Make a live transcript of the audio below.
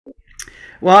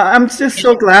Well, I'm just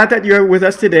so glad that you're with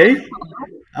us today.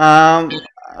 Um,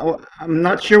 I'm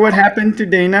not sure what happened to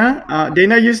Dana.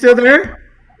 Dana, you still there?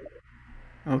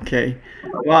 Okay.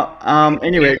 Well,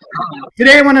 anyway,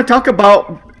 today I want to talk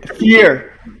about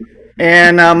fear,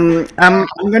 and I'm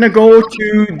gonna go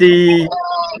to the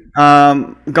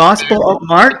Gospel of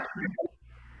Mark,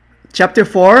 chapter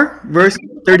 4, verse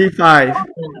 35.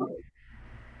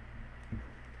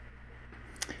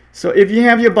 So if you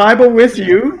have your Bible with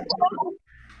you,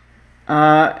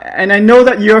 and I know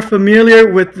that you're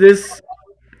familiar with this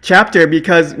chapter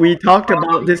because we talked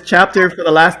about this chapter for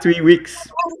the last 3 weeks.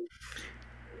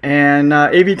 And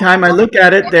every time I look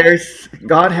at it, there's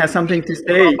God has something to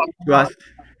say to us.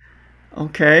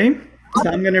 Okay, so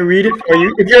I'm going to read it for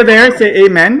you. If you're there, say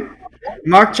amen.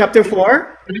 Mark chapter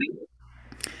 4,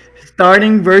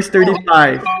 starting verse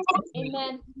 35.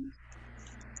 Amen.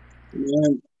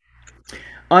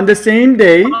 On the same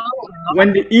day,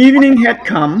 when the evening had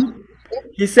come,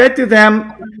 he said to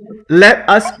them, "Let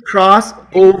us cross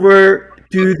over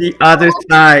to the other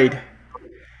side."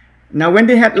 Now, when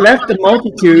they had left the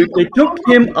multitude, they took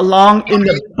him along in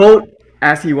the boat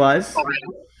as he was,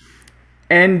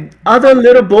 and other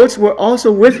little boats were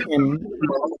also with him.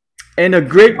 And a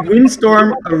great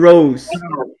windstorm arose,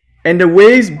 and the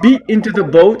waves beat into the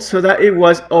boat so that it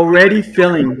was already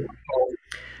filling.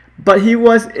 But he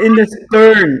was in the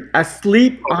stern,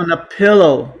 asleep on a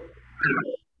pillow.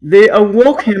 They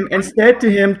awoke him and said to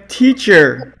him,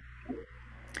 "Teacher,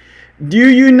 do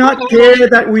you not care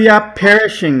that we are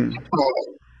perishing?"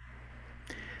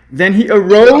 Then he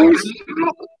arose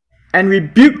and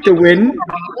rebuked the wind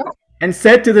and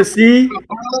said to the sea,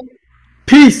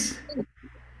 "Peace,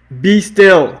 be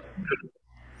still."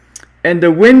 And the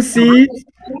wind ceased,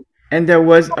 and there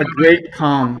was a great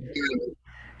calm.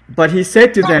 But he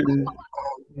said to them,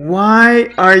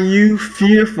 "Why are you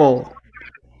fearful?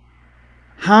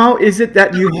 How is it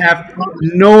that you have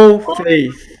no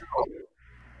faith?"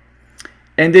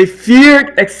 And they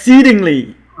feared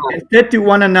exceedingly and said to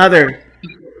one another,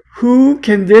 "Who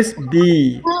can this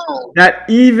be, that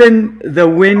even the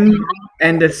wind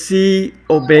and the sea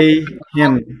obey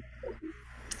him?"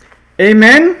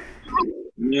 Amen.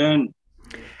 Amen.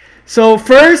 So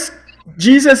first,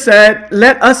 Jesus said,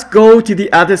 "Let us go to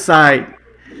the other side,"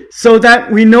 so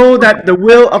that we know that the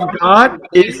will of God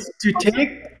is to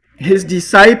take his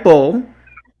disciple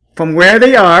from where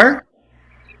they are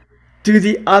to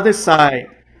the other side.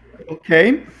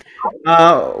 Okay?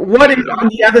 What is on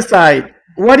the other side?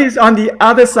 What is on the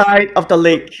other side of the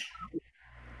lake?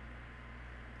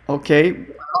 Okay?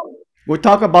 We'll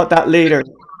talk about that later.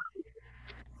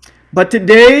 But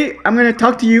today, I'm going to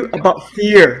talk to you about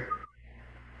fear.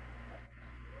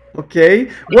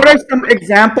 Okay? What are some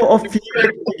example of fear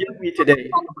to give me today?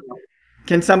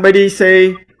 Can somebody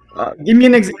say, give me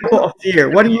an example of fear?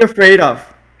 What are you afraid of?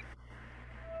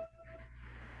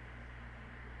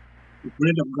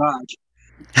 Afraid of God.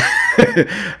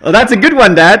 Well, that's a good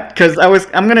one, Dad, because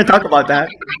I'm going to talk about that.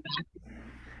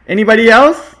 Anybody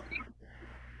else?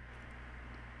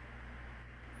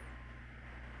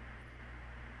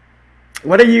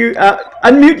 What are you?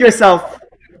 Unmute yourself.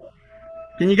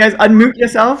 Can you guys unmute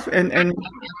yourself? And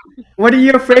what are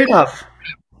you afraid of?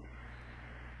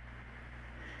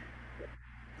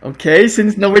 Okay,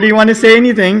 since nobody want to say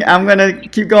anything, I'm gonna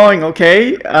keep going.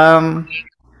 Okay.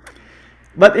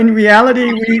 But in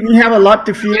reality, we have a lot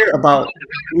to fear about.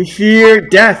 We fear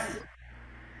death.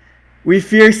 We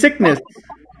fear sickness.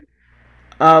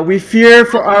 We fear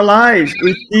for our lives.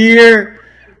 We fear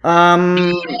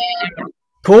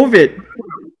COVID.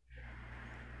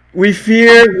 We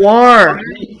fear war.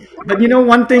 But you know,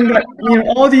 one thing that,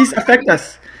 all these affect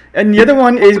us. And the other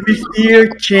one is we fear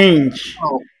change.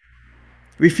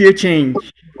 We fear change.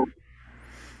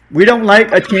 We don't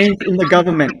like a change in the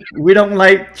government. We don't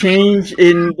like change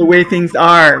in the way things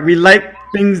are. We like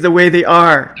things the way they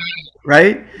are,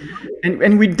 right?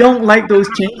 And we don't like those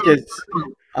changes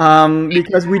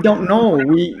because we don't know.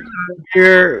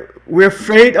 We're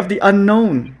afraid of the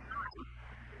unknown.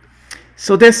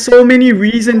 So there's so many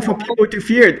reasons for people to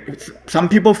fear. Some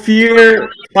people fear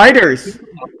spiders,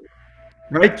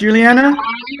 right, Juliana?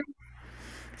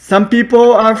 Some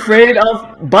people are afraid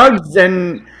of bugs,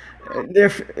 and they're,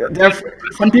 they're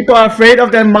some people are afraid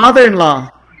of their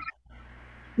mother-in-law.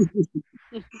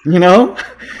 You know,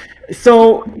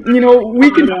 so we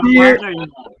can fear.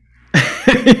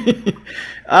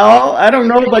 Oh, I don't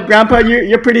know, but Grandpa,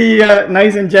 you're pretty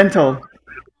nice and gentle.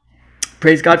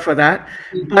 Praise God for that.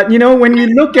 But when we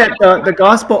look at the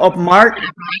Gospel of Mark,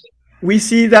 we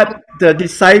see that the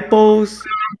disciples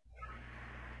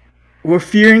were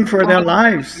fearing for their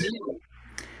lives.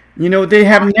 They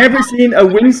have never seen a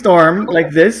windstorm like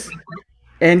this.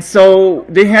 And so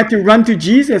they had to run to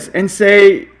Jesus and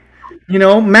say,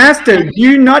 Master, do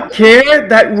you not care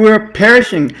that we're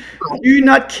perishing? Do you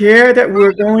not care that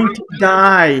we're going to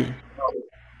die?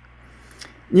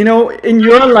 In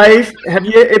your life, have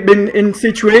you been in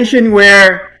situation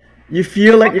where you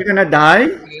feel like you're gonna die,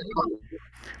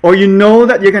 or you know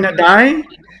that you're gonna die,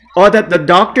 or that the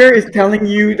doctor is telling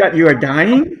you that you are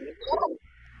dying,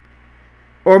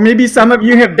 or maybe some of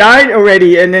you have died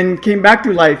already and then came back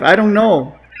to life. I don't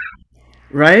know,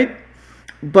 right?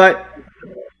 But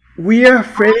we are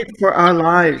afraid for our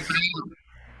lives.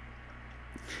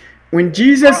 When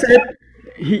Jesus said,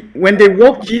 when they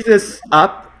woke Jesus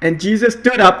up, and Jesus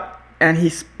stood up and he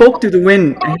spoke to the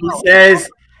wind and he says,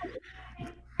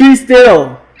 "Be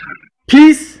still,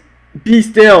 peace, be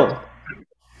still."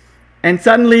 And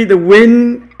suddenly the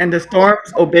wind and the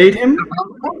storms obeyed him,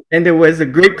 and there was a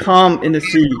great calm in the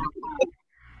sea.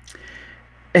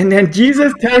 And then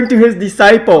Jesus turned to his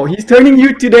disciple. He's turning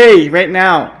you today, right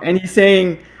now, and he's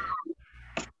saying,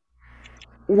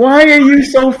 "Why are you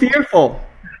so fearful?"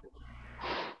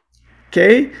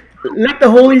 Okay? Let the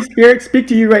Holy Spirit speak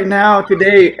to you right now,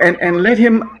 today, and let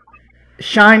him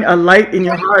shine a light in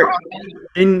your heart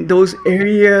in those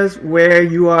areas where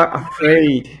you are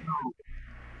afraid.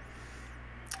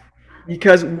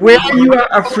 Because where you are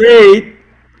afraid,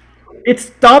 it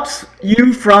stops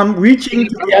you from reaching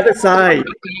to the other side.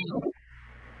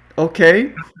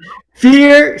 Okay?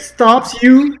 Fear stops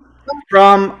you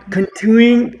from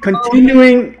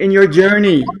continuing in your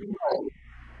journey.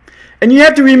 And you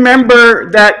have to remember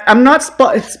that I'm not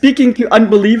speaking to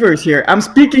unbelievers here. I'm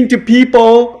speaking to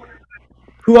people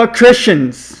who are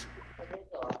Christians.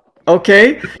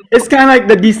 Okay? It's kind of like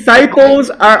the disciples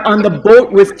are on the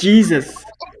boat with Jesus.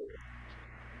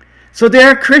 So they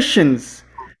are Christians.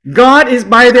 God is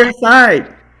by their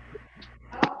side.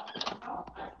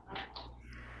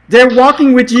 They're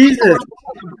walking with Jesus.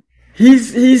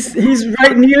 He's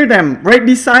right near them, right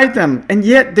beside them, and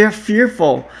yet they're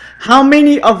fearful. How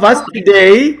many of us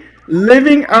today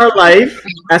living our life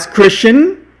as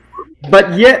Christian,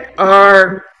 but yet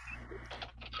are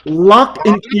locked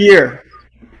in fear?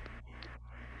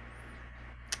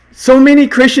 So many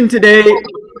Christians today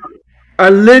are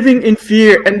living in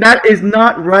fear, and that is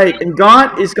not right. And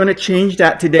God is going to change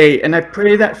that today. And I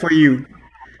pray that for you,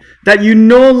 that you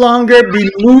no longer be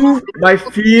moved by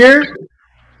fear,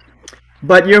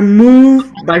 but you're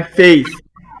moved by faith.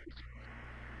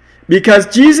 Because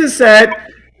Jesus said,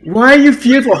 "Why are you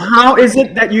fearful? How is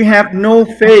it that you have no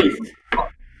faith?"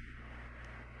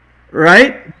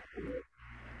 Right?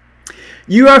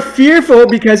 You are fearful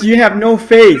because you have no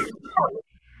faith.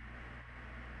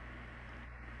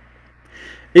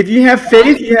 If you have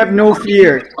faith, you have no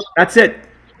fear. That's it.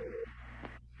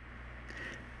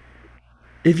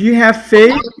 If you have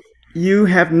faith, you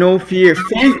have no fear.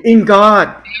 Faith in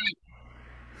God.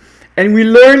 And we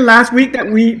learned last week that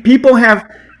people have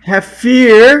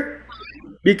fear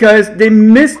because they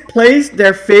misplaced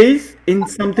their faith in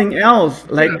something else,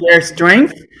 like their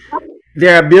strength,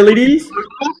 their abilities.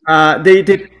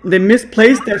 They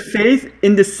misplaced their faith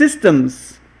in the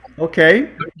systems. Okay?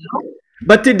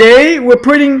 But today we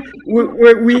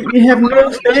have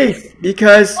no faith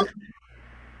because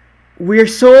we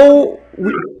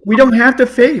don't have the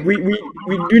faith. We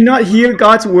do not hear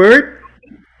God's word.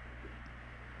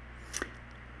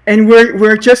 And we're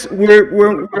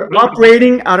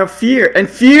operating out of fear. And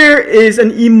fear is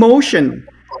an emotion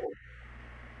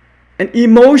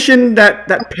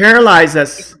that paralyzes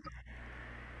us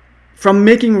from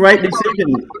making right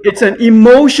decisions. It's an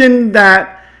emotion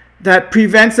that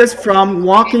prevents us from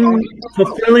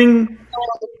fulfilling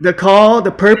the call,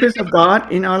 the purpose of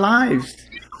God in our lives.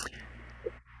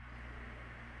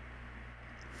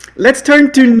 Let's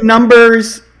turn to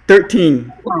Numbers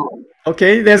 13.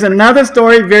 Okay, there's another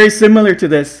story very similar to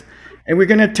this. And we're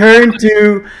going to turn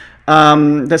to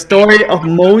the story of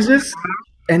Moses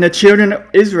and the children of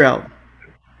Israel.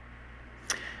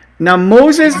 Now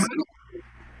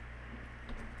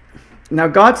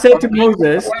God said to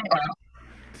Moses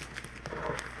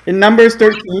in Numbers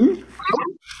 13,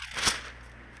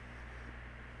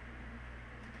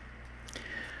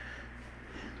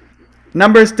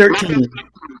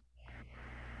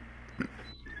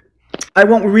 I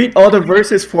won't read all the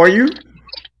verses for you,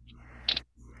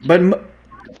 but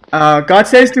God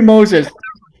says to Moses,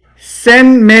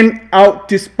 "Send men out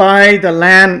to spy the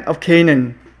land of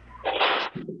Canaan,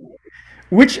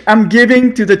 which I'm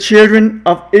giving to the children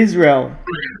of Israel.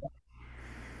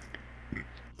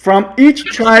 From each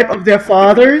tribe of their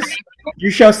fathers you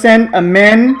shall send a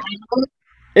man,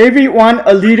 every one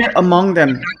a leader among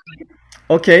them."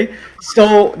 Okay,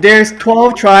 so there's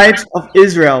 12 tribes of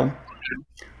Israel,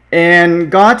 and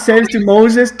God says to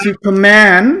Moses to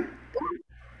command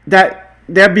that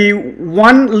there be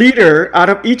one leader out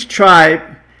of each tribe,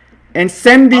 and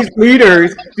send these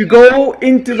leaders to go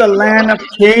into the land of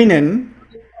Canaan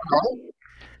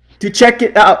to check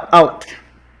it out.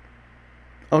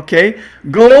 Okay,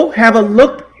 go have a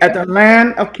look at the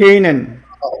land of Canaan.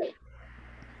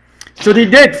 So they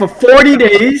did. For 40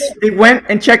 days, they went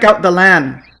and checked out the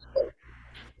land.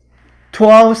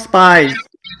 12 spies.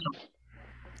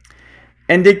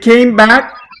 And they came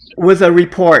back with a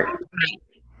report.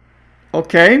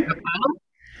 Okay?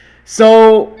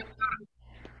 So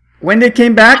when they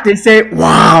came back, they say,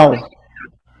 wow,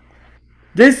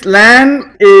 this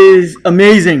land is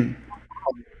amazing.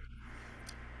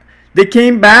 They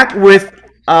came back with,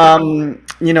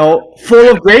 full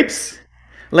of grapes,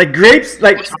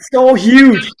 like so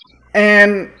huge.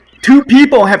 And two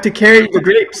people have to carry the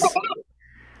grapes,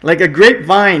 like a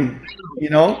grapevine,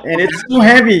 and it's so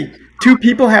heavy. Two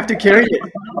people have to carry it.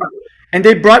 And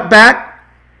they brought back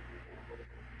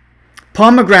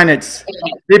pomegranates.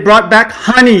 They brought back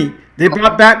honey. They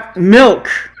brought back milk.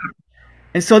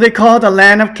 And so they call the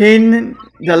land of Canaan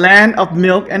the land of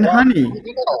milk and honey.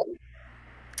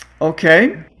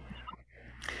 Okay?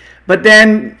 But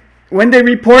then when they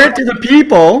reported to the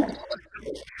people,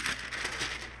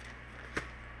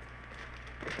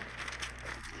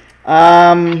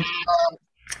 let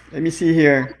me see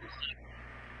here.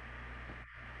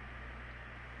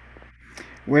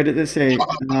 Where did it say?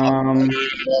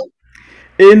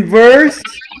 In verse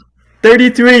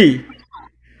 33,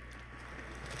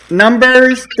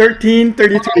 Numbers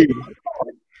 13:33.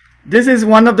 This is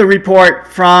one of the report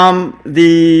from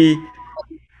the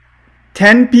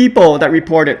 10 people that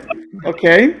reported.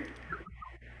 Okay?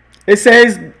 It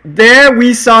says, there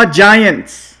we saw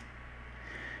giants.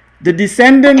 The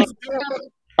descendants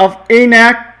of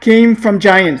Anak came from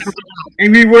giants,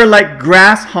 and we were like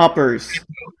grasshoppers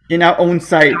in our own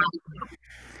sight.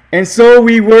 And so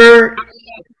we were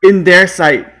in their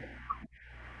sight.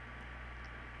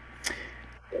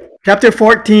 Chapter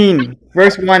 14,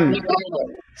 verse 1.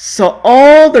 So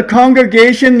all the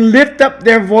congregation lifted up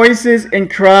their voices and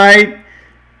cried,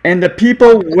 and the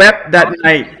people wept that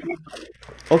night.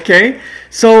 Okay?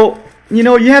 So,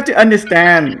 you have to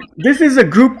understand, this is a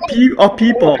group of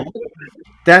people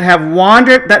that have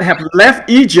wandered, that have left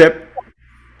Egypt,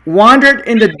 wandered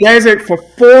in the desert for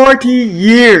 40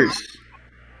 years.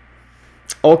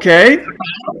 Okay?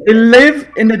 They live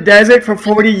in the desert for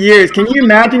 40 years. Can you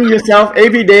imagine yourself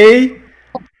every day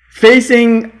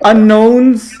facing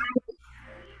unknowns,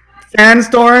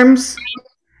 sandstorms,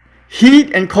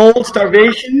 heat and cold,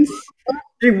 starvations?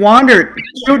 They wandered.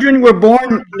 Children were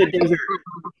born in the desert.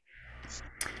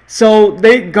 So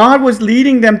God was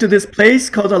leading them to this place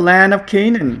called the land of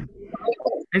Canaan.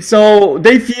 And so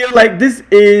they feel like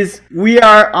we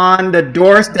are on the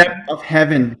doorstep of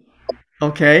heaven.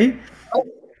 Okay?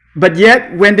 But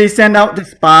yet, when they sent out the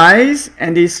spies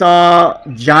and they saw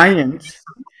giants,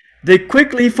 they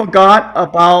quickly forgot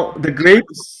about the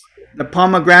grapes, the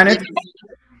pomegranate,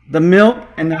 the milk,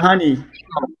 and the honey.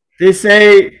 They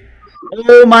say,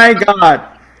 oh my God.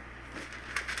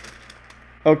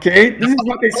 Okay, this is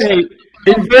what they say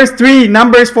in verse 3,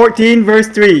 Numbers 14, verse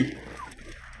 3.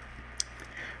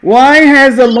 Why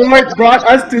has the Lord brought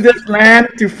us to this land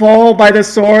to fall by the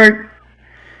sword,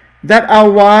 that our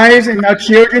wives and our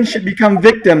children should become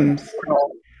victims?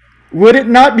 Would it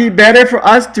not be better for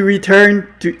us to return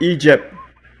to Egypt?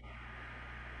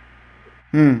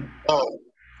 You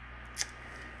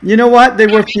know what? They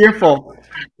were fearful.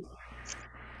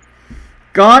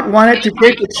 God wanted to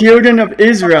take the children of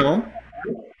Israel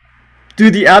to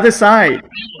the other side.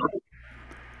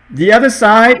 The other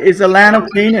side is the land of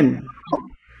Canaan.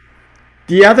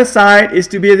 The other side is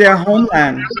to be their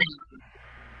homeland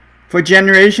for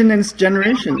generation and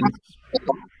generations.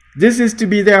 This is to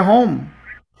be their home.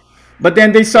 But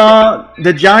then they saw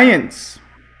the giants,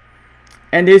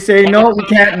 and they say, no, we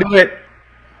can't do it.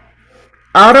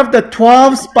 Out of the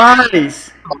 12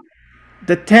 spies,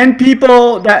 the 10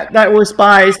 people that were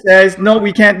spies says, no,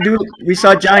 we can't do it. We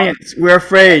saw giants. We're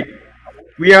afraid.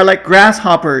 We are like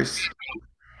grasshoppers.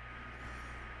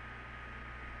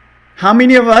 How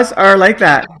many of us are like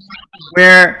that?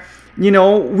 Where, we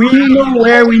know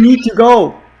where we need to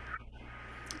go.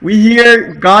 We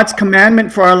hear God's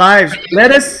commandment for our lives.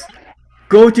 Let us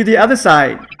go to the other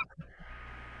side.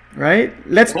 Right?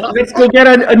 Let's go get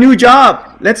a new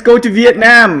job. Let's go to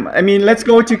Vietnam. Let's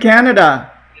go to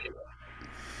Canada.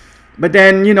 But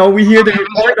then, we hear the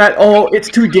report that, oh, it's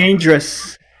too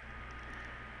dangerous.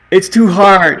 It's too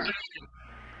hard.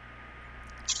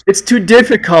 It's too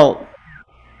difficult.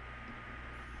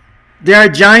 There are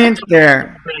giants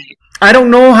there. I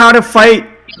don't know how to fight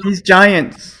these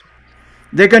giants.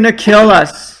 They're gonna kill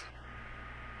us.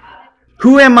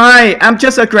 Who am I? I'm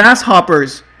just a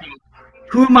grasshoppers.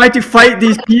 Who am I to fight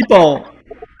these people?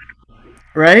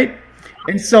 Right?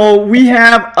 And so we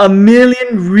have a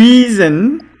million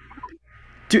reasons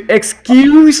to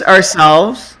excuse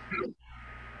ourselves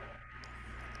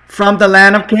from the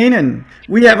land of Canaan.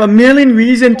 We have a million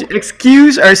reasons to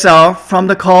excuse ourselves from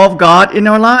the call of God in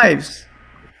our lives.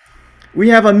 We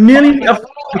have a million of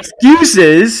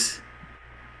excuses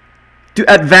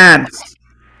to advance,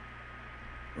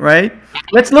 right?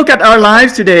 Let's look at our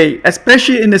lives today,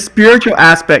 especially in the spiritual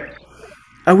aspect.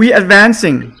 Are we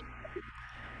advancing?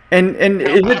 And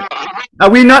are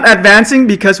we not advancing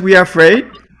because we are afraid?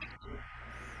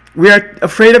 We are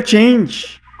afraid of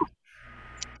change.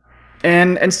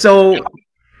 And so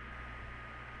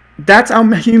that's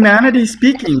our humanity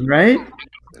speaking, right?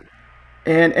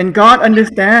 And God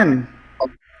understand.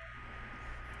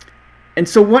 And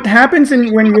so what happens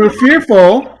when we're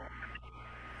fearful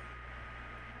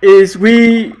is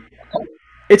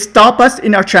it stops us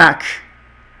in our track.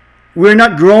 We're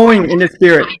not growing in the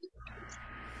spirit.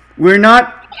 We're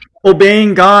not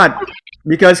obeying God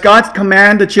because God's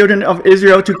command the children of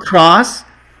Israel to cross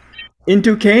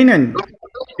into Canaan.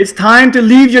 It's time to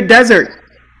leave your desert.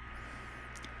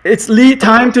 It's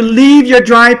time to leave your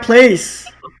dry place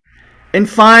and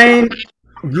find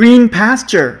green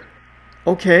pasture.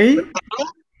 Okay?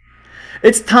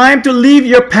 It's time to leave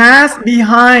your past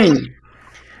behind.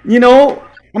 You know,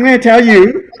 I'm going to tell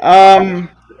you,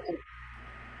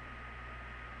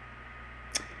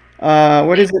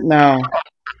 what is it now?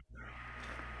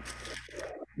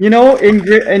 You know, in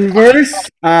verse,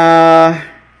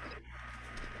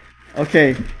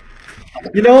 okay.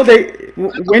 You know,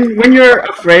 when you're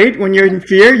afraid, when you're in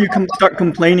fear, you start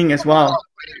complaining as well.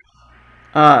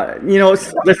 You know,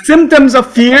 the symptoms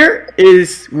of fear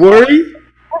is worry,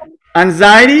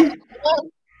 anxiety,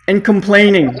 and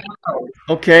complaining.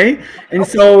 Okay? And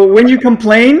so when you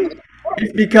complain,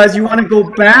 it's because you want to go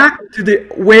back to the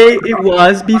way it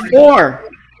was before.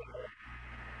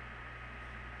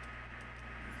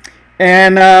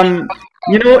 And,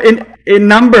 you know, in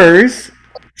Numbers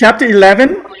chapter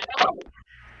 11,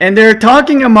 and they're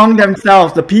talking among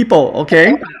themselves, the people,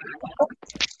 okay?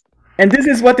 And this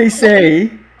is what they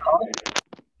say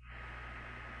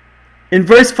in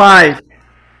verse 5.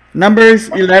 Numbers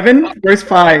 11, verse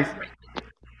 5.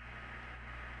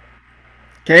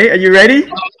 Okay, are you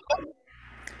ready?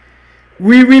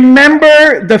 We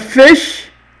remember the fish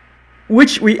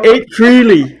which we ate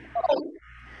freely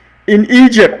in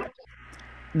Egypt,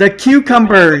 the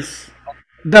cucumbers,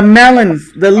 the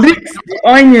melons, the leeks, the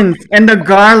onions, and the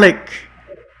garlic.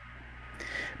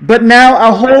 But now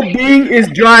our whole being is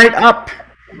dried up.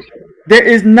 There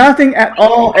is nothing at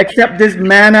all except this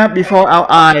manna before our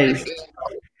eyes.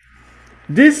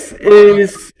 This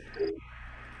is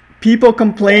people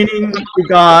complaining to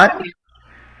God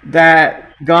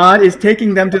that God is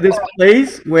taking them to this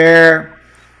place where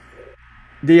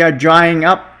they are drying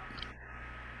up.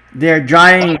 They're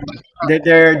drying.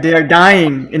 They're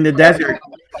dying in the desert.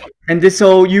 And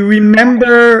so you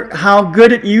remember how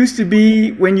good it used to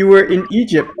be when you were in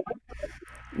Egypt.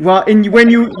 Well, when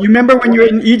you remember when you were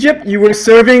in Egypt, you were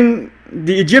serving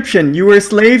the Egyptian. You were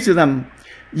slave to them.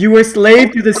 You were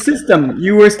slave to the system.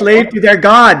 You were slave to their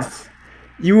gods.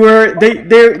 They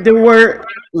were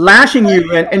lashing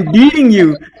you and beating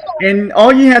you, and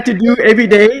all you had to do every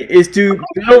day is to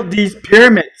build these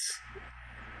pyramids,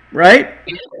 right?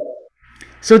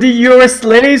 So you were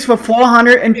slaves for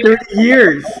 430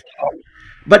 years.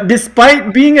 But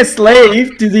despite being a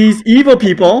slave to these evil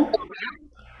people,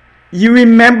 you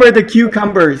remember the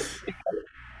cucumbers.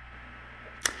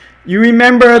 You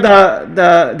remember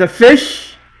the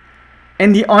fish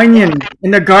and the onion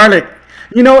and the garlic.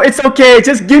 You know, it's okay.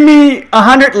 Just give me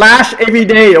 100 lash every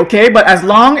day, okay? But as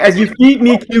long as you feed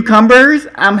me cucumbers,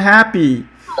 I'm happy.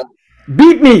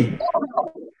 Beat me.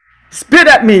 Spit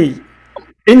at me.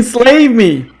 Enslave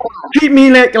me. Treat me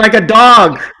like a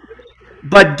dog.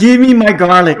 But give me my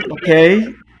garlic, okay?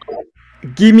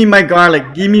 Give me my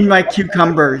garlic. Give me my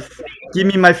cucumbers. Give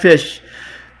me my fish.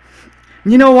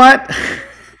 You know what?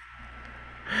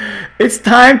 It's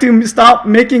time to stop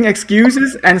making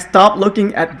excuses and stop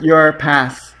looking at your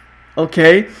past.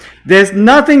 Okay? There's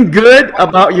nothing good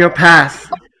about your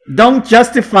past. Don't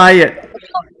justify it.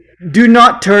 Do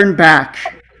not turn back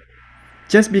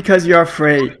just because you're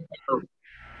afraid.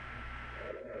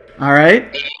 All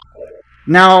right?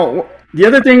 Now, the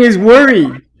other thing is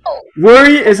worry.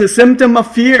 Worry is a symptom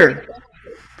of fear.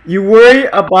 You worry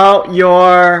about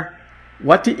your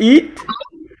what to eat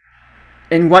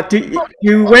and what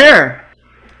you wear.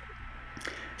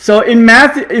 So in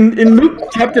Luke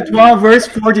chapter 12, verse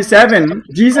 47,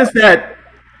 Jesus said,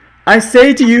 I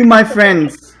say to you, my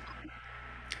friends,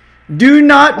 do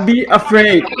not be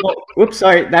afraid. Oh, oops,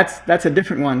 sorry, that's a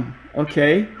different one.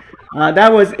 Okay.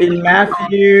 That was in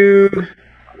Matthew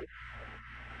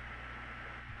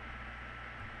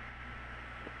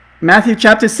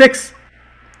chapter 6.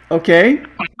 Okay.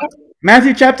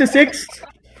 Matthew chapter 6,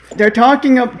 they're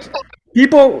talking of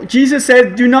people. Jesus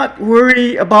said, do not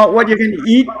worry about what you're going to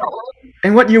eat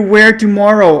and what you wear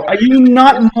tomorrow. Are you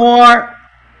not more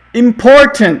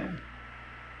important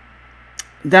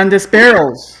than the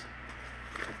sparrows?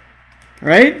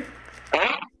 Right?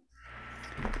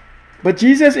 But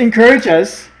Jesus encouraged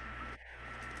us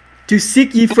to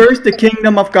seek ye first the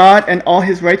kingdom of God and all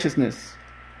his righteousness.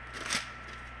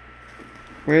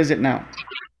 Where is it now?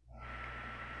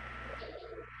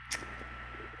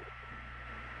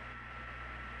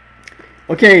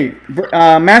 Okay,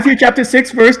 Matthew chapter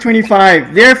 6, verse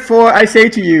 25. Therefore I say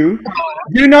to you,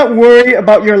 do not worry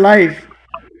about your life,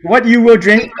 what you will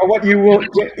drink or what you will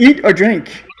eat or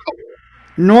drink,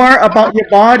 nor about your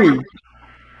body,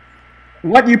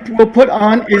 what you will put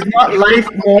on. Is not life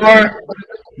more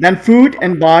than food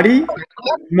and body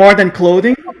more than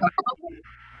clothing?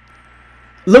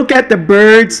 Look at the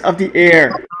birds of the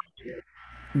air.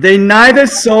 They neither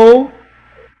sow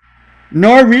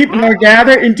nor reap nor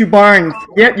gather into barns,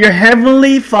 yet your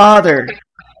heavenly Father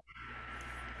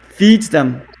feeds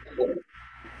them.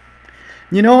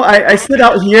 You know, I sit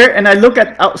out here and I look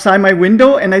at outside my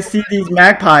window and I see these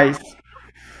magpies,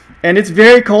 and it's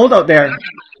very cold out there.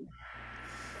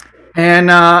 And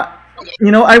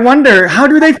you know, I wonder how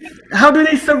do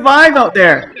they survive out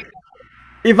there?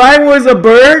 If I was a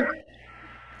bird,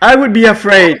 I would be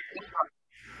afraid.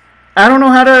 I don't know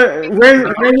how to where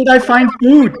would I find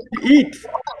food to eat?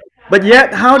 But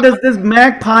yet, how does this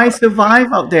magpie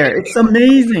survive out there? It's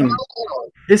amazing.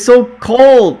 It's so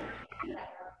cold.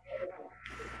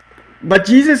 But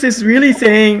Jesus is really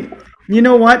saying, you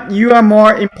know what? You are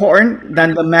more important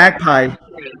than the magpie.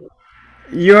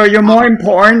 You're more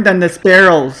important than the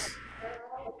sparrows.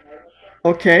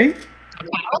 Okay?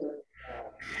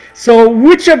 So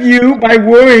which of you by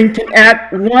worrying can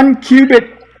add 1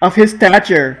 cubit of his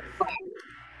stature?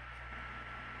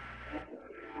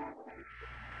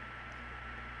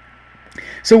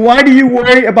 So why do you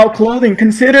worry about clothing?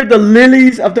 Consider the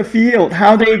lilies of the field,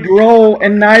 how they grow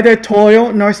and neither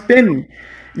toil nor spin.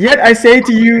 Yet I say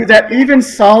to you that even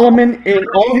Solomon in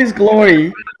all his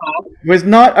glory was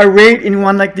not arrayed in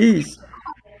one like these.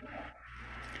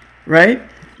 Right?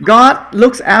 God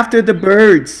looks after the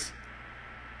birds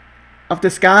of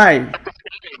the sky,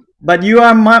 but you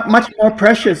are much more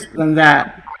precious than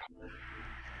that.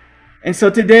 And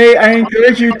so today I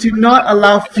encourage you to not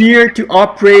allow fear to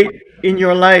operate in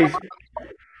your life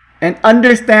and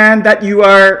understand that you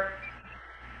are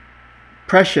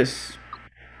precious.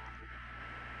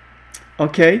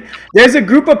 Okay? There's a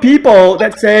group of people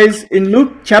that says in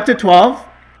Luke chapter 12,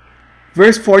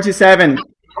 verse 47,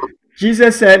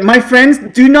 Jesus said, my friends,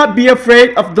 do not be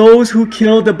afraid of those who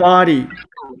kill the body.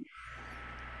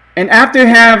 And after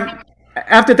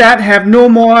that have no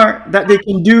more that they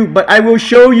can do, but I will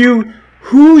show you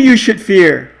who you should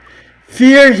fear.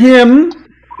 Fear him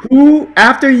who,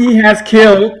 after he has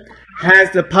killed,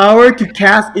 has the power to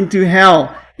cast into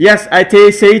hell. Yes, I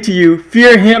say to you,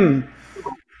 fear him.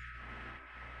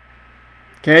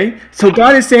 Okay, so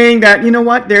God is saying that, you know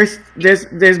what, there's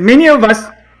many of us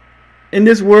in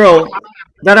this world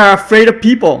that are afraid of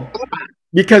people.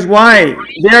 Because why?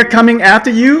 They're coming after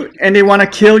you and they want to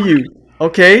kill you.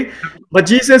 Okay, but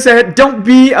Jesus said, don't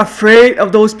be afraid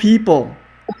of those people,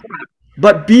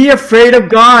 but be afraid of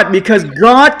God, because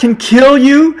God can kill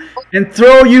you and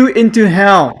throw you into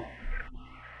hell.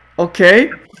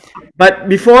 Okay, but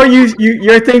before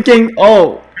you're thinking,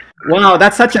 oh wow,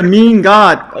 that's such a mean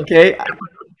God. Okay,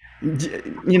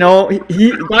 you know,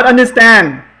 God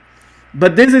understand.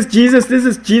 But this is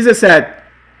Jesus said,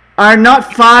 are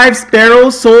not 5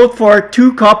 sparrows sold for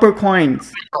 2 copper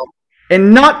coins,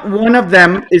 and not one of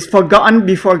them is forgotten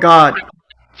before God?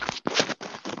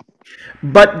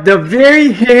 But the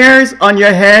very hairs on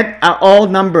your head are all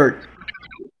numbered.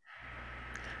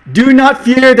 Do not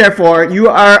fear, therefore, you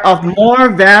are of more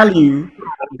value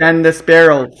than the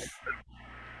sparrows.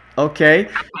 Okay,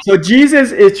 so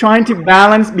Jesus is trying to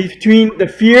balance between the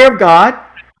fear of God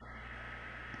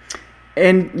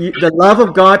and the love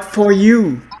of God for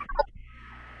you.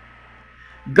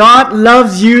 God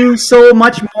loves you so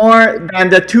much more than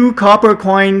the 2 copper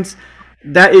coins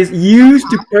that is used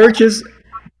to purchase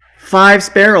 5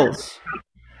 sparrows.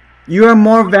 You are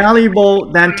more valuable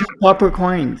than 2 copper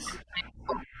coins.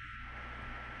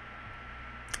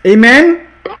 Amen?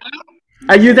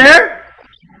 Are you there?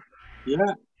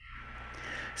 Yeah.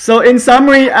 So in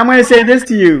summary, I'm going to say this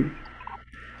to you.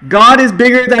 God is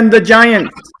bigger than the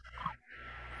giants.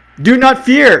 Do not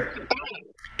fear.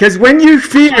 Because when you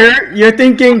fear, you're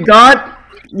thinking, God,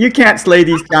 you can't slay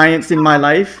these giants in my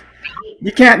life.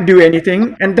 You can't do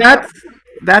anything. And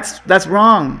that's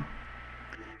wrong.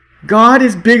 God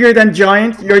is bigger than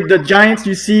giants. You're the giants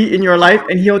you see in your life,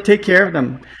 and He'll take care of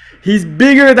them. He's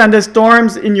bigger than the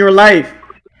storms in your life.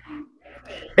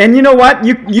 And you know what?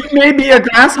 You may be a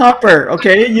grasshopper,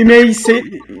 okay? You may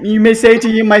say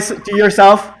to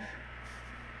yourself,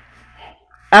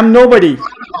 I'm nobody.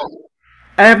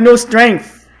 I have no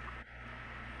strength.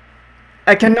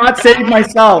 I cannot save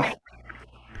myself.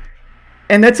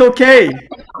 And that's okay.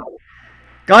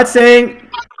 God's saying,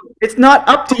 it's not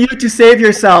up to you to save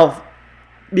yourself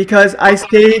because I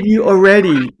saved you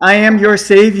already. I am your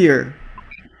savior.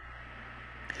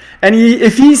 And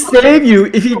if he saved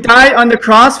you, if he died on the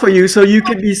cross for you so you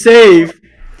could be saved,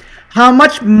 how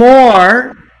much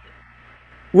more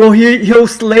will he'll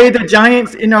slay the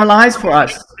giants in our lives for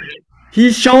us?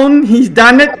 He's shown, he's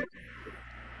done it,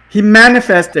 he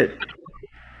manifested.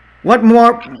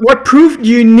 What proof do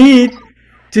you need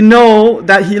to know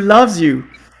that he loves you?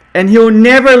 And he'll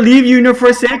never leave you nor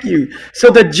forsake you. So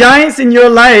the giants in your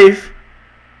life,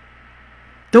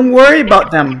 don't worry about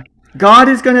them. God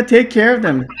is going to take care of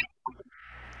them.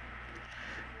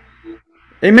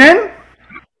 Amen?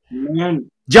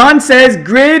 Amen. John says,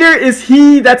 greater is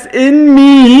he that's in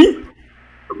me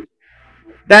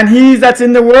than he that's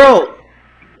in the world.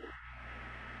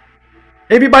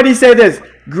 Everybody say this.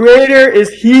 Greater is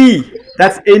he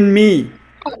that's in me.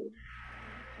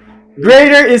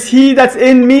 Greater is he that's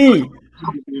in me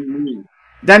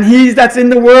than he that's in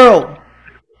the world.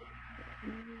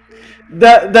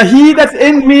 The he that's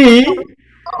in me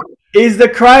is the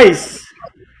Christ.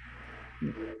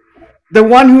 The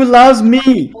one who loves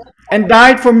me and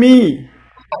died for me.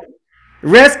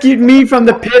 Rescued me from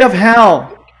the pit of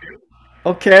hell.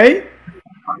 Okay?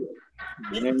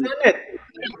 He did it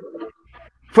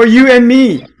for you and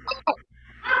me.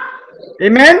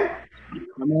 Amen?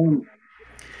 Amen.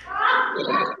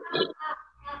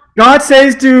 God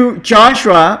says to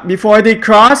Joshua before they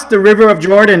crossed the river of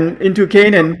Jordan into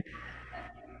Canaan,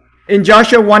 in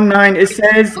Joshua 1:9, it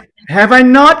says, have I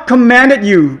not commanded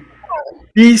you,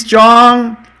 be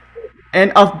strong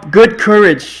and of good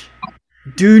courage.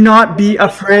 Do not be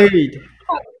afraid,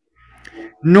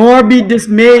 nor be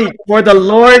dismayed, for the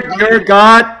Lord your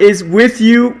God is with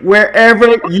you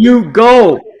wherever you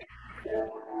go.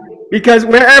 Because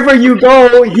wherever you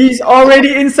go, he's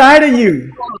already inside of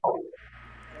you.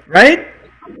 Right?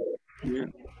 Yeah.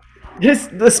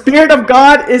 The Spirit of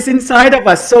God is inside of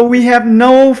us, so we have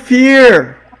no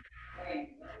fear.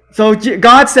 So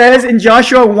God says in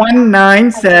Joshua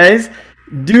 1:9 says,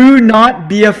 do not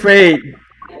be afraid,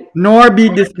 nor be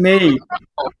dismayed.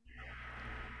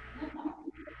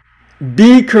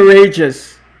 Be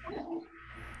courageous.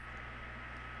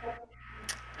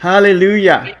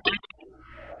 Hallelujah.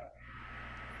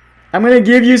 I'm going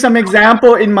to give you some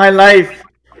example in my life,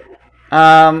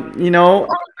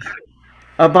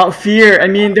 about fear. I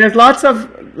mean, there's lots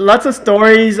of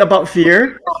stories about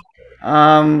fear.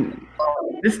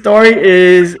 This story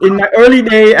is in my early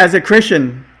day as a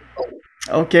Christian.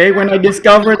 Okay, when I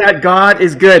discovered that God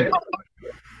is good.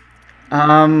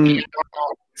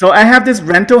 So I have this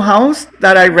rental house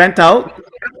that I rent out,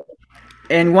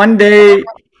 and one day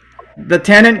the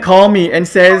tenant called me and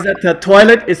says that the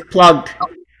toilet is plugged.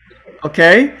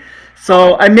 Okay,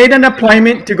 so I made an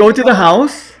appointment to go to the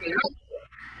house.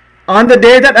 On the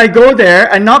day that I go there,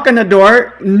 I knock on the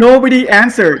door, nobody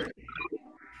answered.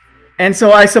 And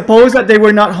so I suppose that they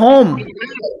were not home.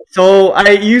 So I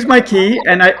use my key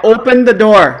and I open the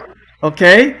door.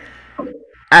 Okay?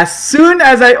 As soon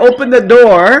as I open the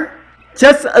door,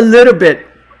 just a little bit,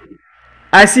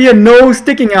 I see a nose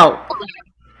sticking out,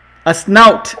 a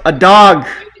snout, a dog.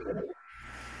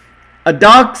 A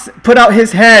dog put out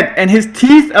his head and his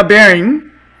teeth are baring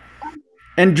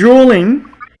and drooling.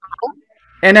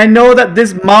 And I know that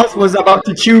this mouth was about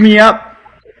to chew me up.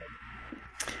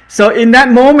 So in that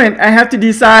moment, I have to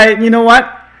decide, you know what?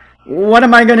 What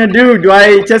am I going to do? Do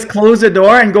I just close the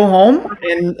door and go home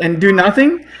and do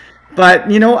nothing? But,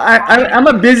 I'm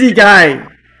a busy guy,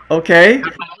 okay?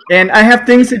 And I have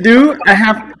things to do. I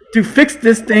have to fix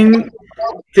this thing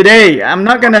today. I'm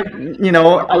not going to,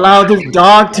 allow this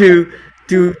dog to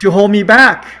hold me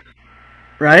back,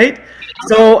 right?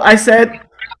 So I said,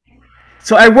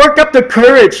 so I worked up the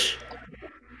courage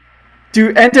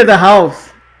to enter the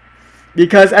house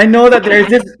because I know that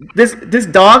there's this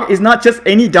dog is not just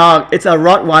any dog. It's a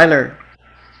Rottweiler,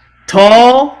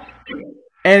 tall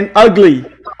and ugly.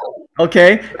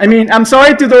 Okay, I mean, I'm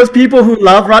sorry to those people who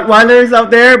love Rottweilers out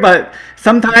there, but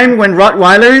sometimes when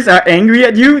Rottweilers are angry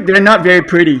at you, they're not very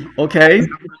pretty. Okay,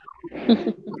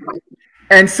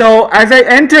 and so as I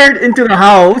entered into the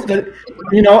house,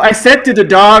 I said to the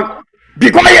dog, "Be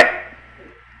quiet."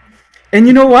 And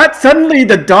you know what? Suddenly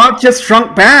the dog just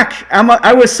shrunk back.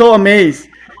 I was so amazed.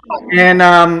 And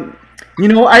I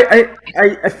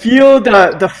feel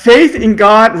the faith in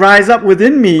God rise up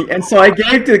within me, and so I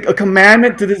gave a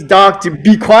commandment to this dog to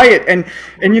be quiet, and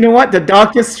you know what? The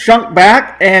dog just shrunk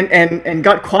back and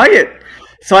got quiet.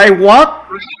 So I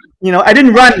walked. I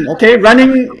didn't run. Okay,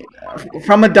 running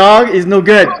from a dog is no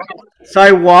good. So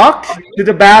I walked to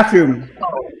the bathroom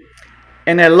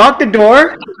and I locked the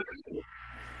door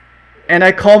and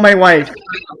I called my wife.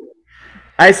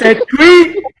 I said,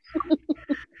 "Tweet,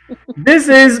 this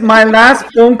is my last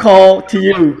phone call to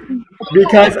you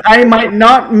because I might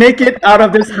not make it out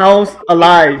of this house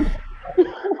alive."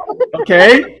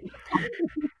 Okay?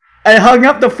 I hung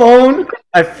up the phone,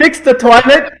 I fixed the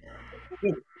toilet,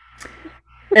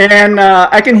 and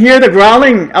I can hear the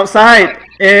growling outside.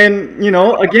 And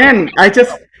again, I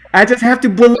just have to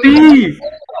believe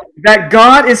that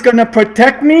God is gonna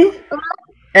protect me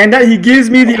and that He gives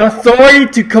me the authority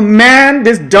to command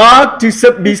this dog to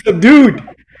be subdued.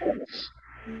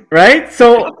 Right?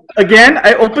 So again,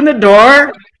 I opened the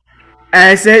door and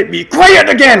I said, "Be quiet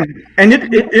again." And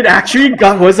it actually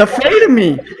was afraid of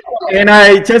me. And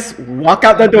I just walk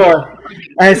out the door.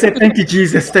 I said, "Thank you,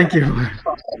 Jesus. Thank you, Lord."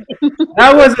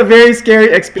 That was a very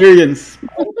scary experience.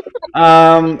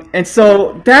 And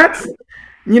so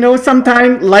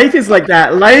sometimes life is like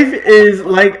that. Life is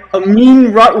like a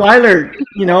mean Rottweiler,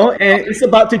 and it's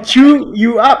about to chew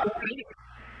you up.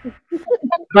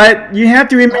 But you have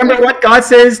to remember what God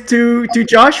says to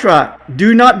Joshua: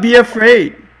 do not be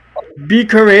afraid, be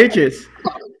courageous.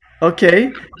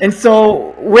 Okay? And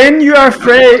so when you are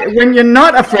afraid, when you're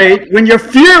not afraid, when you're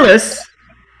fearless,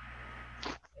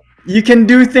 you can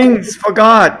do things for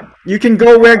God. You can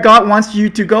go where God wants you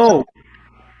to go.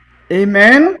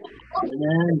 Amen?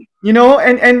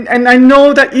 Amen. And I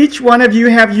know that each one of you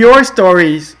have your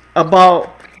stories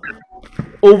about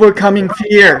overcoming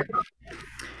fear.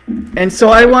 And so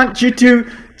I want you to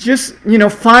just,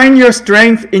 find your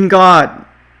strength in God.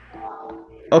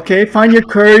 Okay? Find your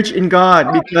courage in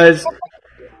God because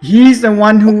He's the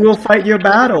one who will fight your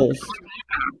battles.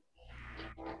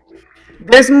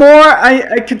 There's more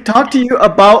I could talk to you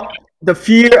about the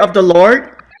fear of the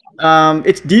Lord.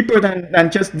 It's deeper than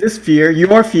just this fear,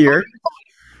 your fear.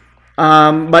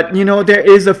 But there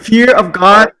is a fear of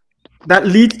God that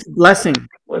leads to blessing.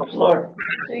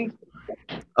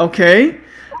 Okay?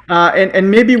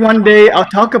 And maybe one day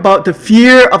I'll talk about the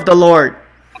fear of the Lord.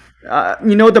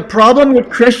 The problem with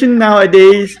Christians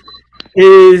nowadays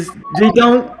is they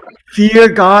don't fear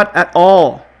God at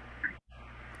all.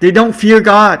 They don't fear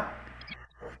God.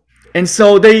 And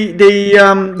so they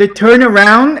turn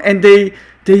around and they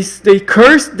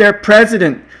curse their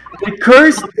president. They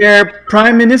curse their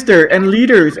prime minister and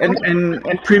leaders and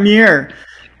premier.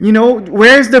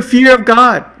 Where's the fear of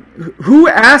God? Who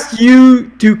asked you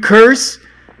to curse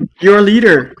your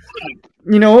leader?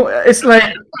 It's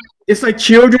like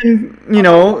children,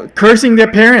 cursing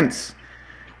their parents.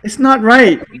 It's not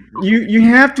right. You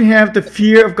have to have the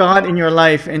fear of God in your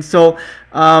life, and so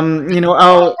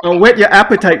I'll whet your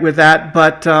appetite with that.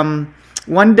 But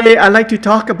one day I like to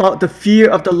talk about the fear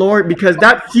of the Lord because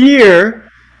that fear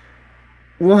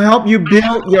will help you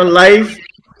build your life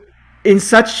in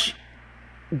such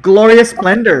glorious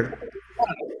splendor.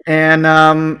 And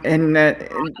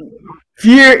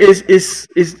fear is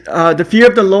the fear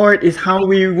of the Lord is how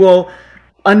we will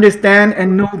understand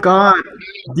and know God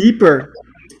deeper.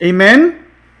 Amen.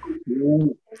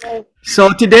 Amen.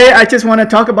 So today I just want to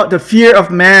talk about the fear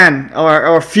of man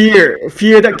or fear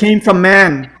that came from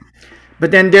man.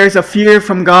 But then there's a fear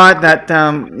from God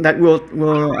that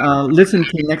we'll listen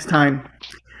to next time.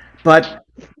 But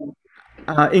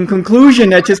in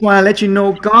conclusion, I just want to let you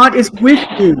know God is with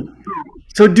you.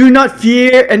 So do not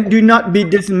fear and do not be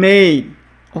dismayed.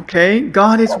 Okay,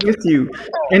 God is with you,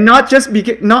 and not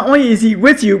only is He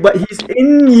with you, but He's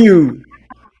in you.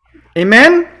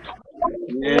 Amen.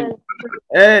 Amen.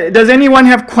 Does anyone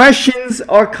have questions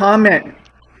or comment?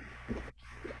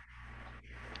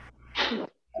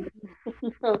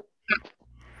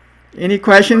 Any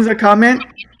questions or comment?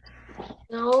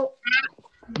 No.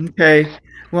 Okay.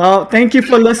 Well, thank you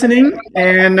for listening,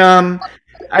 and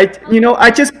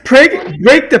I just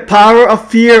break the power of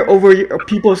fear over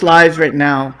people's lives right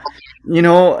now.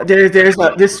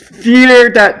 This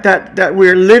fear that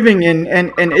we're living in,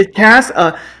 and it casts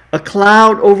a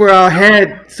cloud over our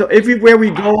head. So everywhere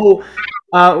we go,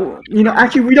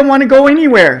 actually we don't want to go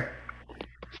anywhere.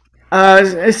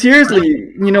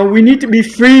 Seriously, we need to be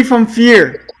free from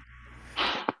fear.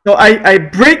 So I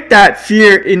break that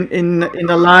fear in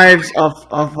the lives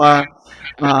of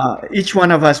each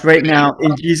one of us right now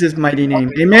in Jesus' mighty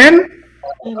name. Amen.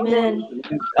 Amen.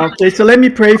 Okay, so let me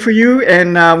pray for you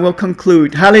and we'll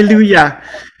conclude. Hallelujah.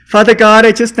 Father God,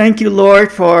 I just thank you,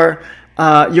 Lord, for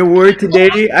your word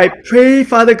today. I pray,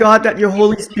 Father God, that your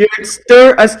Holy Spirit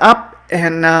stir us up,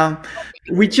 and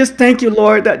we just thank you,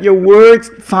 Lord, that your words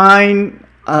find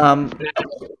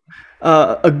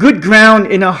a good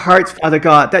ground in our hearts, Father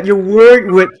God, that your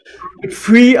word would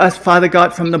free us, Father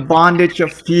God, from the bondage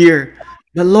of fear.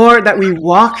 The Lord, that we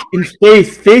walk in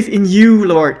faith in you,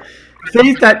 Lord,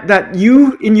 faith that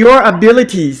you, in your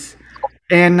abilities,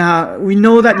 and we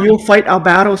know that you'll fight our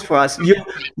battles for us.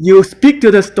 You'll speak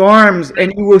to the storms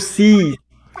and you will see.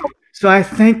 So I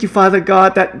thank you, Father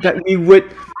God, that we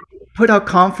would put our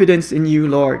confidence in you,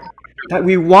 Lord, that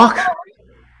we walk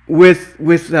with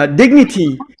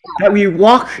dignity, that we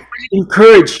walk in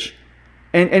courage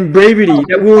and bravery,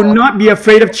 that we will not be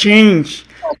afraid of change,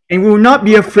 and we will not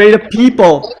be afraid of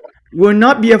people. We will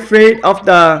not be afraid of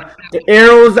the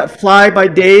arrows that fly by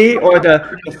day or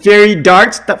the fairy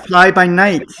darts that fly by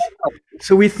night.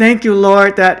 So we thank you,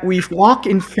 Lord, that we walk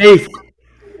in faith,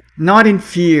 not in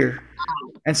fear.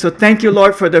 And so thank you,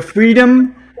 Lord, for the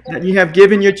freedom that you have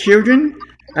given your children.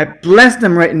 I bless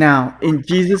them right now in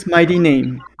Jesus' mighty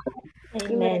name.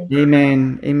 Amen.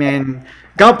 Amen. Amen.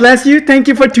 God bless you. Thank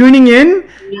you for tuning in.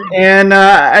 And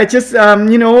I just, I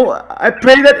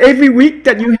pray that every week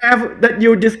that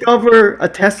you discover a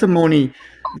testimony,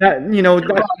 that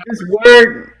this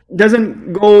word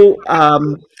doesn't go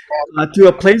to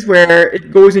a place where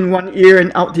it goes in one ear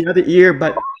and out the other ear,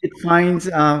 but it finds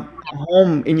a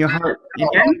home in your heart.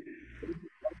 Amen.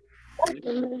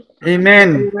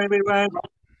 Amen. you, everyone.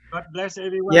 God bless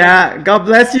everyone. Yeah, God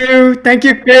bless you. Thank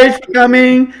you, Grace, for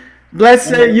coming. Bless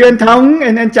you and Thông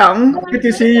and Trọng. Good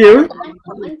to see you.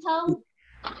 Anh Thông.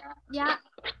 Dạ.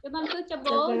 Cảm ơn cứ cho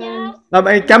bố nha. Bye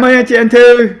bye. Cảm ơn chị Anh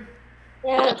Thư.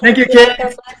 Yeah, Thank you, God kids.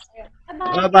 bless you. Bye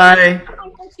bye. Bye bye.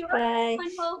 Bye.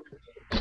 Michael.